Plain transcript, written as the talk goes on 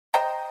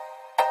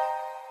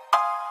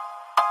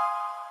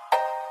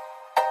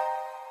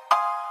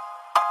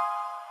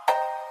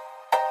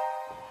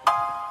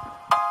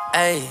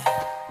Ayy,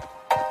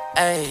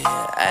 ayy,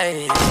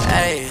 ayy,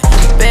 ayy.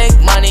 Big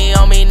money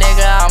on me,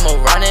 nigga, I'ma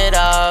run it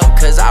up.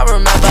 Cause I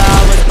remember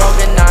I was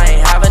broken, I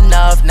ain't have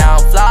enough. Now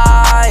I'm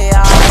fly,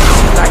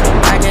 she like to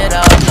back it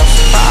up, no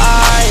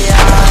surprise.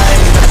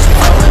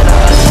 Throw it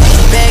up.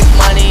 Big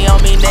money on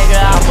me, nigga,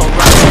 I'ma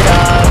run it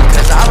up.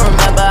 Cause I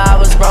remember I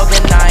was broken,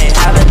 I ain't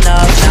have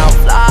enough. Now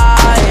I'm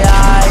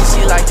fly,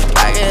 she like to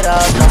back it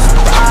up, no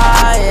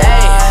surprise.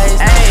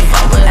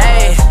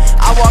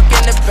 I walk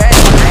in the bank,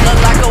 look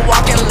like a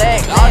walking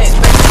leg. All these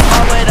bitches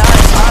come with us,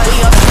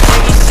 we on some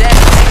jiggy shit.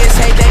 Niggas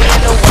hate they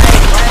in the way,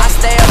 I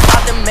stay up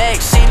out the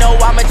mix. She know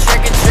I'm a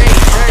trick or treat,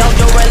 don't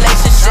do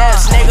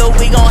relationships. Nigga,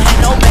 we gon' hit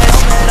no miss.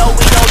 No,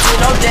 we don't do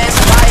no diss.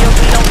 Fire,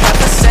 we don't have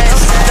a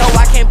sense. No,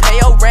 I can't pay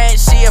your rent.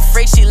 She a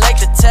freak, she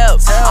like the tip.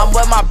 I'm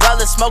with my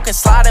brother, smoking,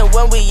 sliding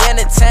when we in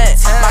the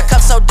tent. My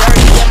cup so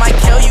dirty, it might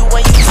kill you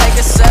when you take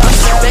a sip.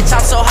 Bitch,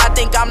 I'm so hot,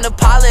 think I'm the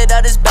pilot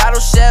of this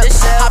battleship.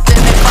 Hopped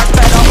in the car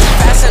pedal,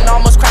 fast and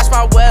almost crashed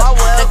my whip.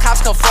 The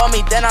cops come for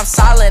me, then I'm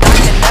silent, I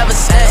can never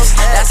sense.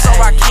 That's so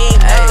Raheem,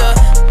 nigga.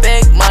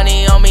 Big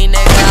money on me,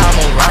 nigga,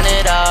 I'ma run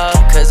it up.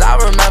 Cause I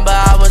remember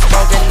I was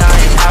broken, I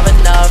ain't have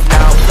enough.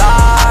 Now I'm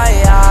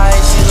fly,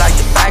 she like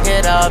to back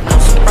it up, no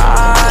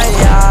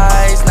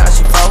surprise. Now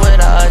she flow with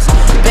us.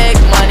 Big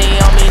money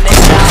on me,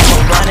 nigga, I'ma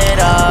run it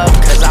up.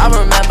 Cause I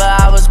remember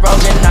I was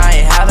broken,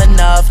 I ain't have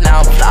enough.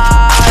 Now I'm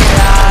fly,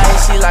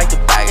 she like to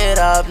back it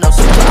up, no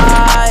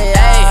surprise.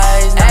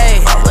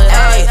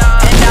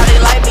 And now they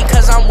like me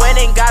cause I'm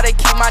winning, gotta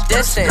keep my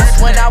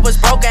distance. When I was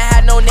broken,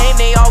 had no name,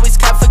 they always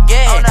kept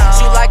forgetting.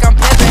 Shoot like I'm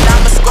pimping,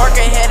 I'm a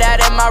scorcher, hear that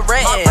in my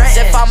written.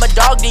 If I'm a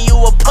dog, then you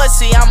a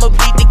pussy, I'ma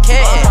beat the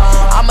kitten.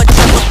 I'm a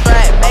triple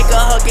threat, make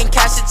a hook and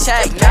cash a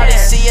check. Now they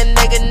see a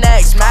nigga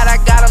next, mad I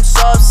got him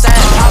so upset.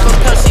 Pop a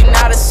pill, she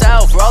not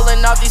herself,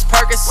 rolling off these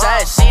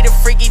Percocets. She the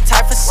freaky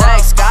type of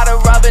sex, got her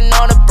rubbing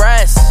on her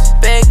breast.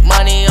 Big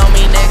money on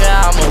me, nigga,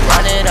 I'ma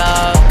run it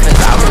up. Cause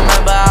I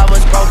remember I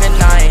was broken,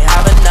 I ain't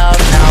have enough.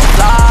 Now I'm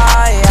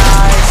fly,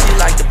 she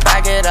like to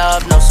back it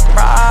up, no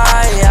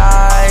surprise.